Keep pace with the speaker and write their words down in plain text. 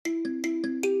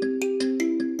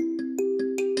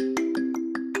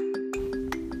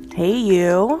Hey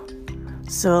you.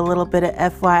 So a little bit of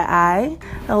FYI,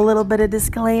 a little bit of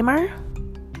disclaimer.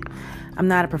 I'm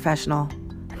not a professional,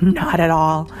 not at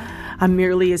all. I'm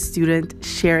merely a student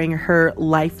sharing her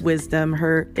life wisdom,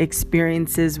 her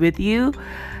experiences with you,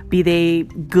 be they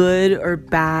good or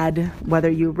bad,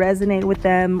 whether you resonate with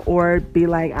them or be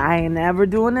like, I ain't never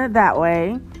doing it that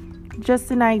way. Just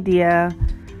an idea.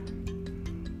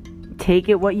 Take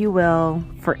it what you will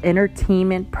for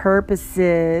entertainment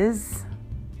purposes.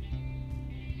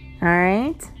 All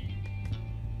right?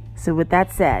 So with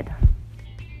that said,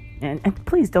 and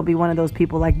please don't be one of those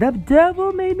people like, the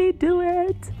devil made me do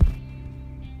it.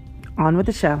 On with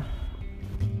the show.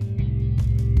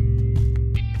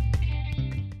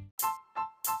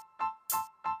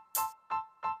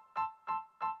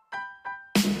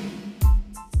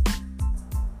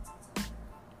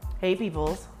 Hey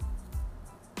peoples.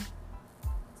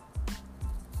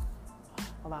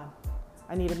 Hold on.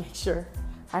 I need to make sure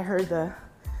I heard the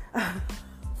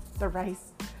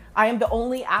rice. I am the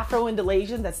only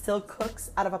Afro-Indonesian that still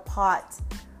cooks out of a pot.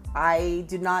 I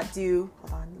do not do,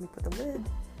 hold on, let me put the lid.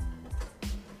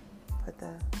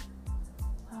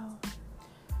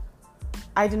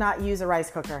 I do not use a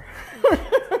rice cooker.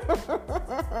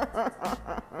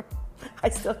 I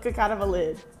still cook out of a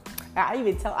lid. I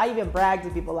even brag to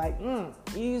people like, you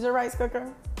use a rice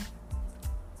cooker?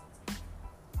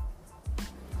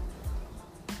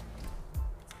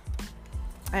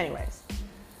 Anyways,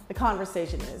 the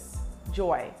conversation is,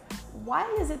 Joy, why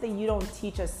is it that you don't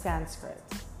teach us Sanskrit?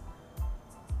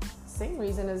 Same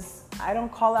reason as I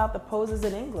don't call out the poses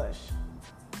in English.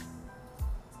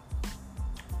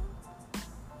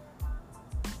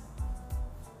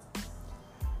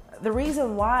 The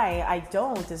reason why I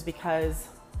don't is because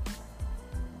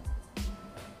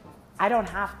I don't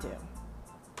have to.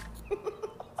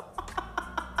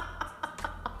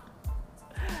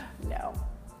 No.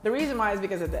 The reason why is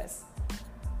because of this.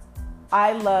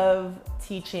 I love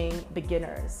teaching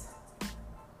beginners.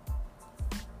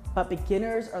 But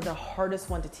beginners are the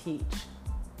hardest one to teach.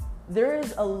 There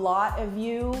is a lot of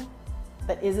you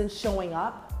that isn't showing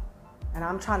up, and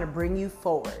I'm trying to bring you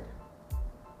forward.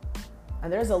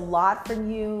 And there's a lot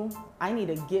from you I need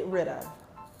to get rid of,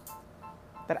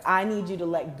 that I need you to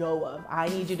let go of. I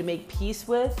need you to make peace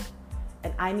with,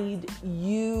 and I need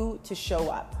you to show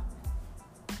up.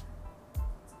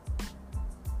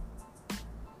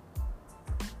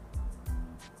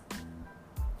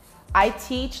 I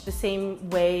teach the same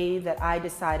way that I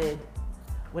decided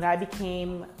when I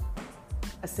became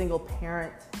a single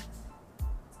parent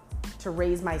to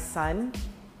raise my son.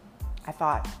 I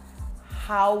thought,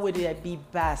 how would it be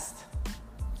best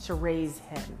to raise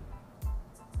him?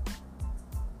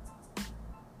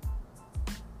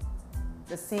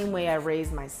 The same way I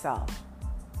raised myself.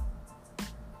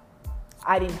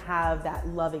 I didn't have that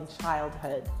loving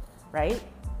childhood, right?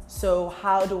 So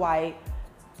how do I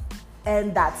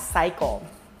end that cycle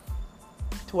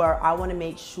to where I want to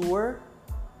make sure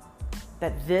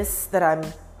that this that I'm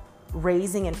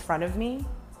raising in front of me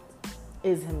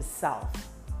is himself,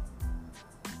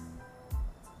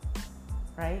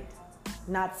 right?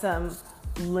 Not some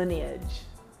lineage,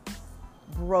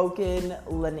 broken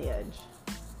lineage.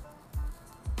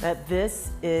 That this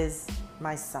is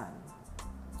my son.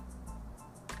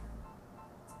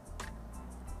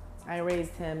 I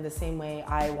raised him the same way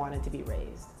I wanted to be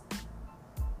raised.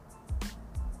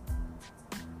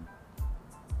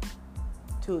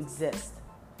 To exist,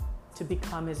 to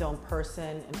become his own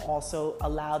person, and also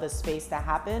allow the space to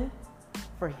happen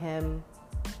for him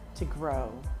to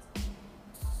grow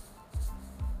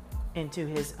into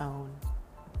his own.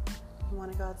 You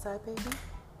want to go outside, baby?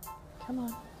 Come on.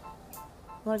 You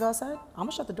want to go outside? I'm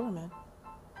gonna shut the door, man.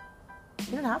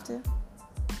 You don't have to.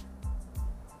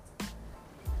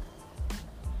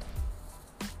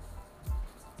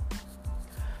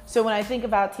 So when I think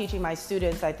about teaching my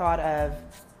students, I thought of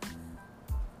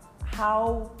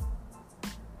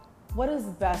what is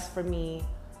best for me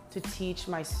to teach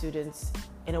my students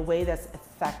in a way that's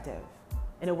effective,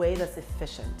 in a way that's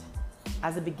efficient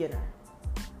as a beginner.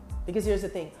 Because here's the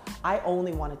thing, I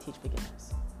only want to teach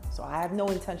beginners. So I have no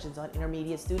intentions on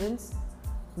intermediate students,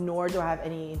 nor do I have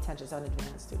any intentions on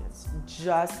advanced students.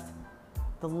 Just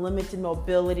the limited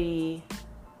mobility,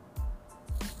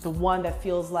 the one that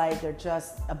feels like they're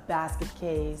just a basket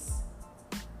case,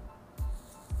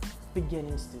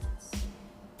 beginning students.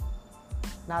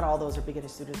 Not all those are beginner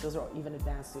students, those are even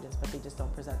advanced students, but they just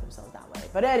don't present themselves that way.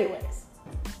 But anyways,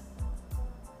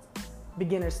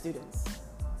 beginner students.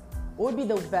 What would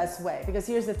be the best way? Because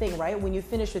here's the thing, right? When you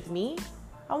finish with me,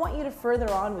 I want you to further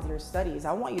on with your studies.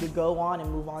 I want you to go on and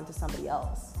move on to somebody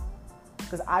else.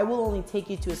 Because I will only take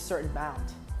you to a certain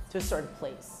bound. to a certain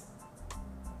place.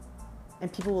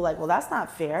 And people were like, well, that's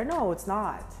not fair. No, it's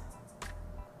not.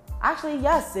 Actually,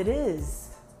 yes, it is.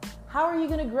 How are you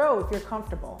going to grow if you're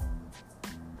comfortable,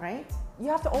 right? You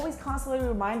have to always constantly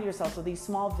remind yourself of these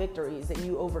small victories that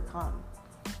you overcome.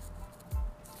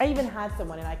 I even had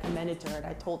someone, and I commended to her, and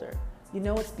I told her, you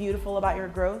know what's beautiful about your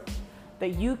growth?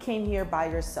 That you came here by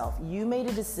yourself. You made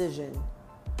a decision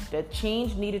that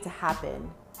change needed to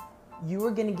happen. You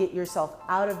were going to get yourself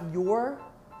out of your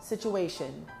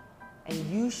situation, and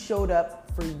you showed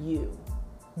up for you.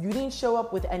 You didn't show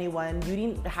up with anyone. You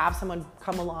didn't have someone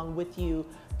come along with you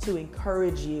to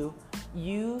encourage you.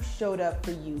 You showed up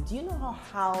for you. Do you know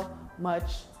how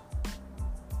much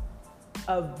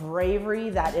of bravery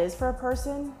that is for a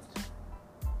person?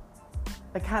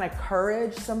 The kind of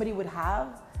courage somebody would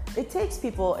have? It takes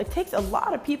a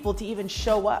lot of people to even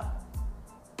show up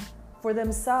for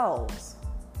themselves.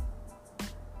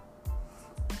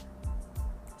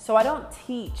 So I don't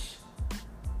teach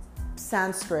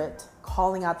Sanskrit,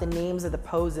 calling out the names of the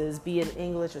poses, be it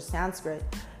English or Sanskrit,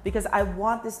 because I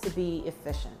want this to be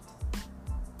efficient.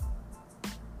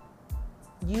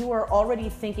 You are already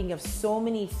thinking of so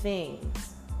many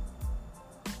things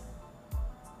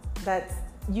that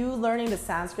you learning the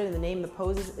Sanskrit and the name of the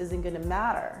poses isn't going to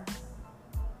matter.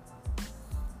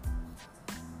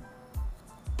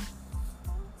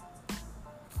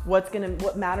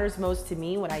 What matters most to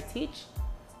me when I teach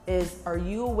is, are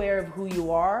you aware of who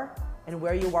you are and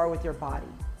where you are with your body?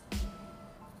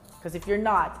 Because if you're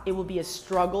not, it will be a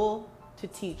struggle to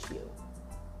teach you.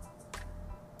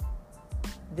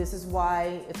 This is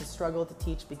why it's a struggle to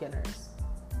teach beginners.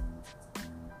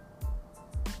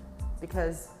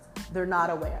 Because they're not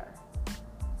aware.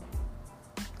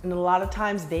 And a lot of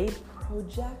times people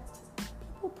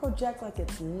project like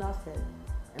it's nothing.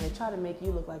 And they try to make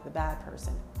you look like the bad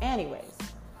person. Anyways.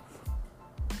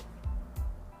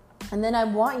 And then I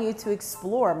want you to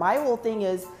explore. My whole thing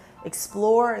is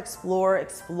explore, explore,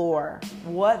 explore.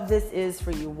 What this is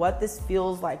for you. What this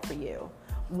feels like for you.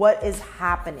 What is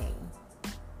happening.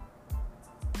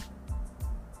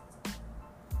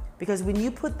 Because when you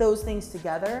put those things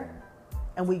together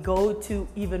and we go to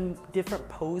even different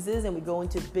poses and we go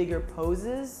into bigger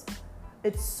poses,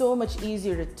 it's so much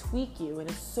easier to tweak you and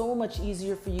it's so much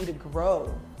easier for you to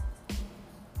grow.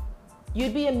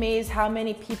 You'd be amazed how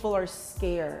many people are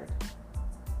scared.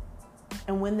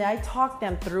 And when I talk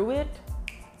them through it,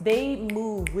 they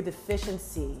move with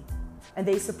efficiency and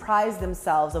they surprise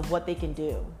themselves of what they can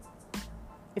do.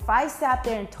 If I sat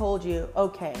there and told you,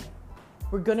 okay,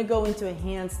 we're gonna go into a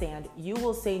handstand, you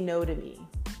will say no to me.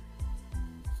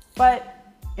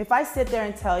 But if I sit there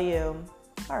and tell you,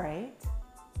 all right,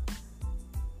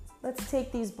 let's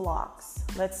take these blocks.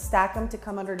 Let's stack them to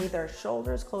come underneath our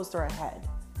shoulders, close to our head.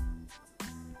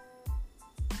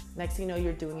 Next thing you know,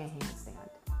 you're doing a handstand.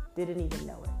 Didn't even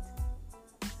know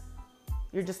it.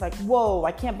 You're just like, whoa,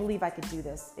 I can't believe I could do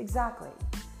this. Exactly.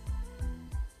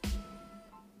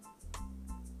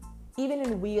 Even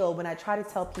in wheel, when I try to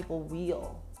tell people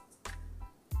wheel,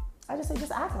 I just say,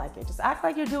 just act like it. Just act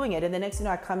like you're doing it. And the next thing you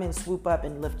know, I come in, swoop up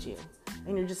and lift you.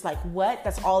 And you're just like, what?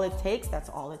 That's all it takes? That's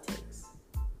all it takes.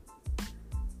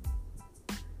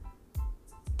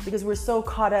 Because we're so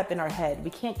caught up in our head. We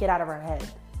can't get out of our head.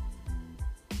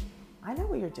 I know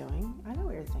what you're doing. I know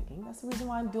what you're thinking. That's the reason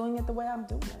why I'm doing it the way I'm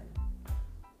doing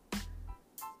it.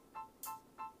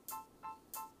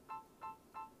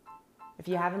 If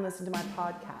you haven't listened to my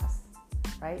podcast,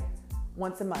 right?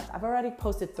 Once a month. I've already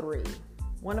posted 3.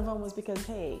 One of them was because,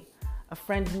 hey, a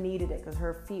friend needed it because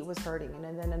her feet was hurting.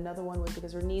 And then another one was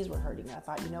because her knees were hurting. And I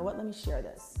thought, you know what? Let me share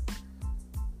this.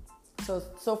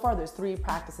 So far, there's 3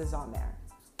 practices on there.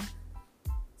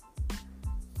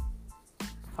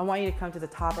 I want you to come to the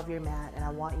top of your mat and I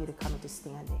want you to come into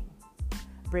standing.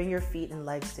 Bring your feet and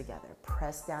legs together.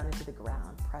 Press down into the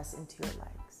ground. Press into your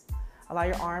legs. Allow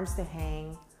your arms to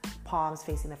hang, palms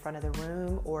facing the front of the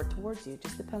room or towards you.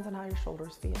 Just depends on how your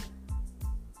shoulders feel.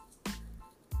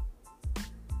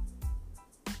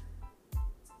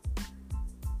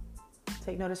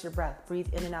 Take notice of your breath.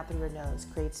 Breathe in and out through your nose.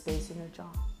 Create space in your jaw.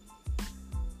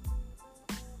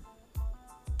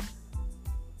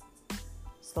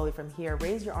 Slowly from here,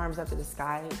 raise your arms up to the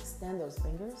sky. Extend those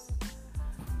fingers.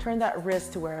 Turn that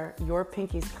wrist to where your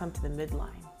pinkies come to the midline,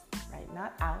 right?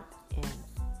 Not out,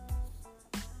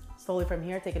 in. Slowly from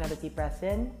here, take another deep breath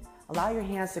in. Allow your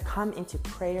hands to come into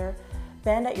prayer.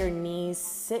 Bend at your knees.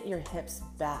 Sit your hips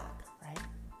back, right?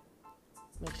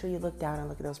 Make sure you look down and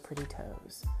look at those pretty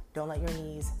toes. Don't let your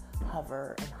knees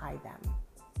hover and hide them.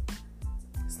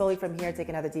 Slowly from here, take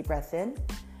another deep breath in.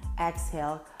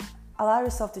 Exhale. Allow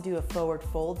yourself to do a forward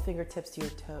fold, fingertips to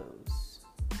your toes.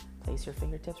 Place your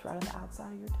fingertips right on the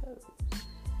outside of your toes.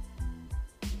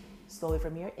 Slowly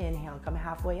from here, inhale, come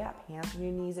halfway up. Hands on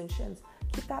your knees and shins.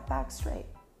 Keep that back straight.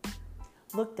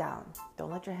 Look down.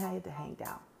 Don't let your head hang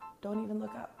down. Don't even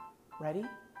look up. Ready?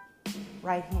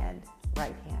 Right hand,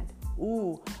 right hand.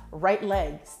 Ooh, right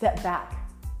leg, step back.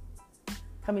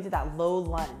 Coming to that low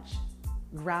lunge.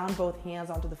 Ground both hands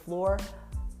onto the floor.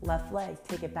 Left leg,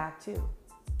 take it back too.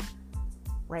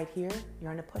 Right here,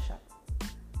 you're in a push-up.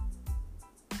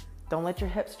 Don't let your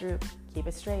hips droop. Keep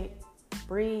it straight.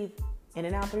 Breathe. In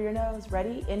and out through your nose.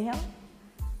 Ready? Inhale.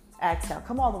 Exhale.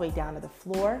 Come all the way down to the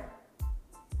floor.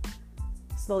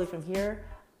 Slowly from here,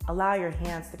 allow your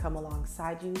hands to come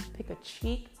alongside you. Pick a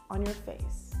cheek on your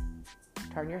face.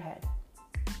 Turn your head.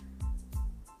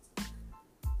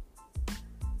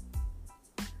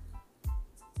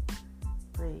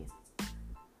 Breathe.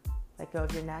 Let go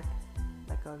of your neck.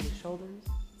 Let go of your shoulders.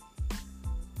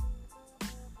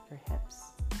 Your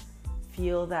hips.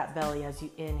 Feel that belly as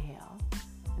you inhale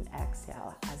and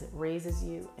exhale as it raises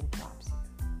you and drops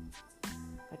you.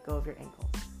 Let go of your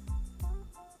ankles.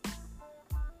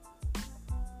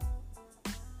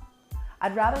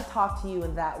 I'd rather talk to you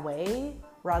in that way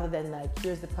rather than like,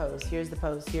 here's the pose, here's the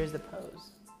pose, here's the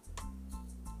pose.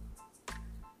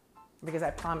 Because I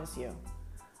promise you,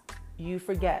 you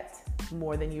forget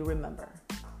more than you remember.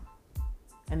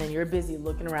 And then you're busy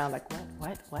looking around like,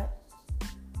 what?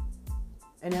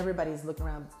 And everybody's looking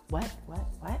around, what?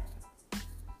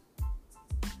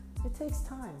 It takes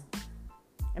time.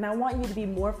 And I want you to be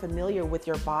more familiar with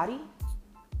your body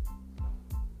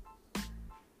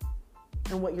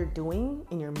and what you're doing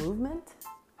in your movement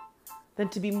than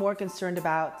to be more concerned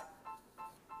about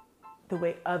the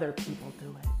way other people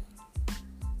do it.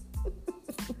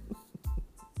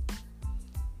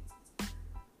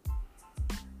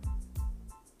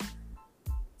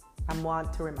 I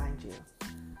want to remind you,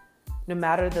 no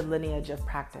matter the lineage of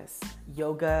practice,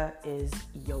 yoga is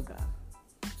yoga.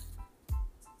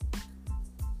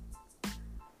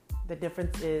 The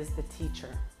difference is the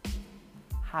teacher,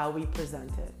 how we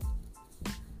present it,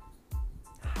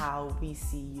 how we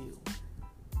see you.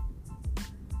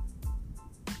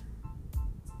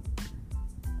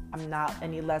 I'm not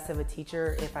any less of a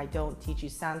teacher if I don't teach you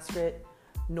Sanskrit,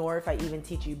 nor if I even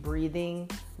teach you breathing,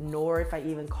 nor if I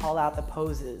even call out the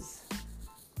poses.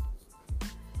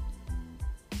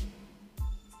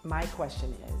 My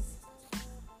question is,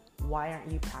 why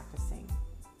aren't you practicing?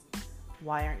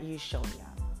 Why aren't you showing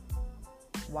up?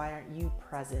 Why aren't you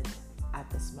present at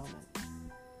this moment?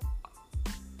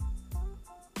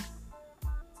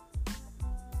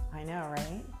 I know,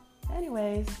 right?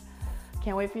 Anyways,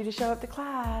 can't wait for you to show up to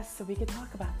class so we can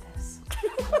talk about this.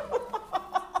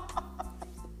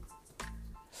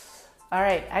 All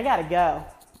right, I gotta go.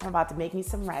 I'm about to make me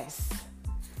some rice.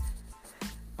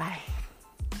 Bye.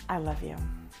 I love you.